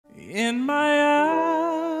in my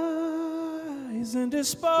eyes,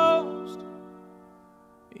 indisposed,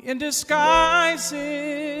 in disguises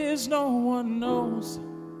no one knows,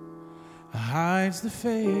 hides the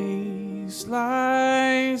face,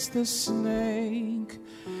 lies the snake,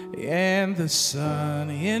 and the sun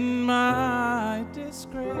in my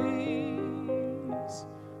disgrace.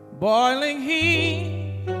 Boiling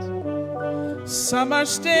heat, summer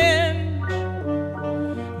stench,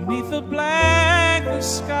 neath the black, the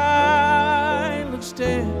sky looks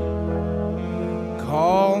dead.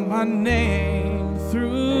 Call my name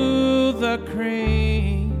through the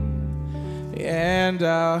crane, and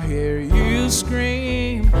I'll hear you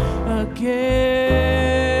scream again.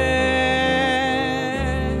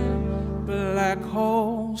 Black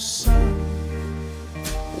hole sun,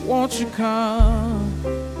 won't you come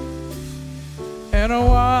and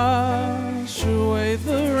wash away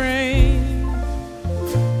the rain?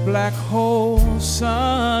 Black hole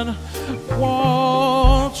sun,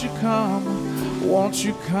 won't you come? Won't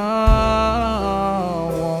you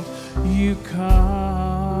come? Won't you come?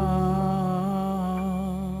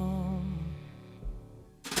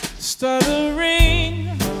 Stuttering,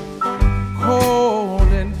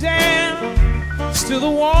 cold and damp, still the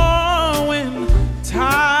warm wind,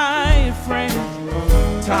 tired friend.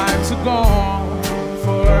 Times are gone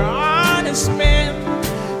for honest men,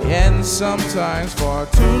 and sometimes far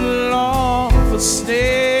too long for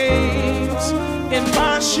slaves. In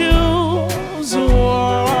my shoes,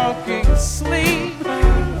 walking asleep.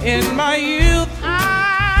 In my youth,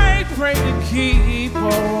 I pray to keep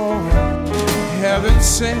on. Heaven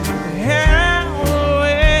sent hell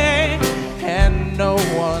away, and no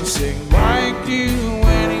one sing like you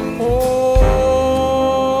anymore.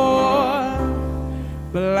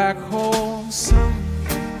 Black hole sun,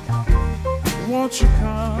 won't you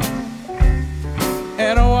come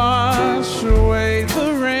and wash away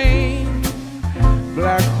the rain?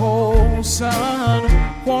 Black hole sun,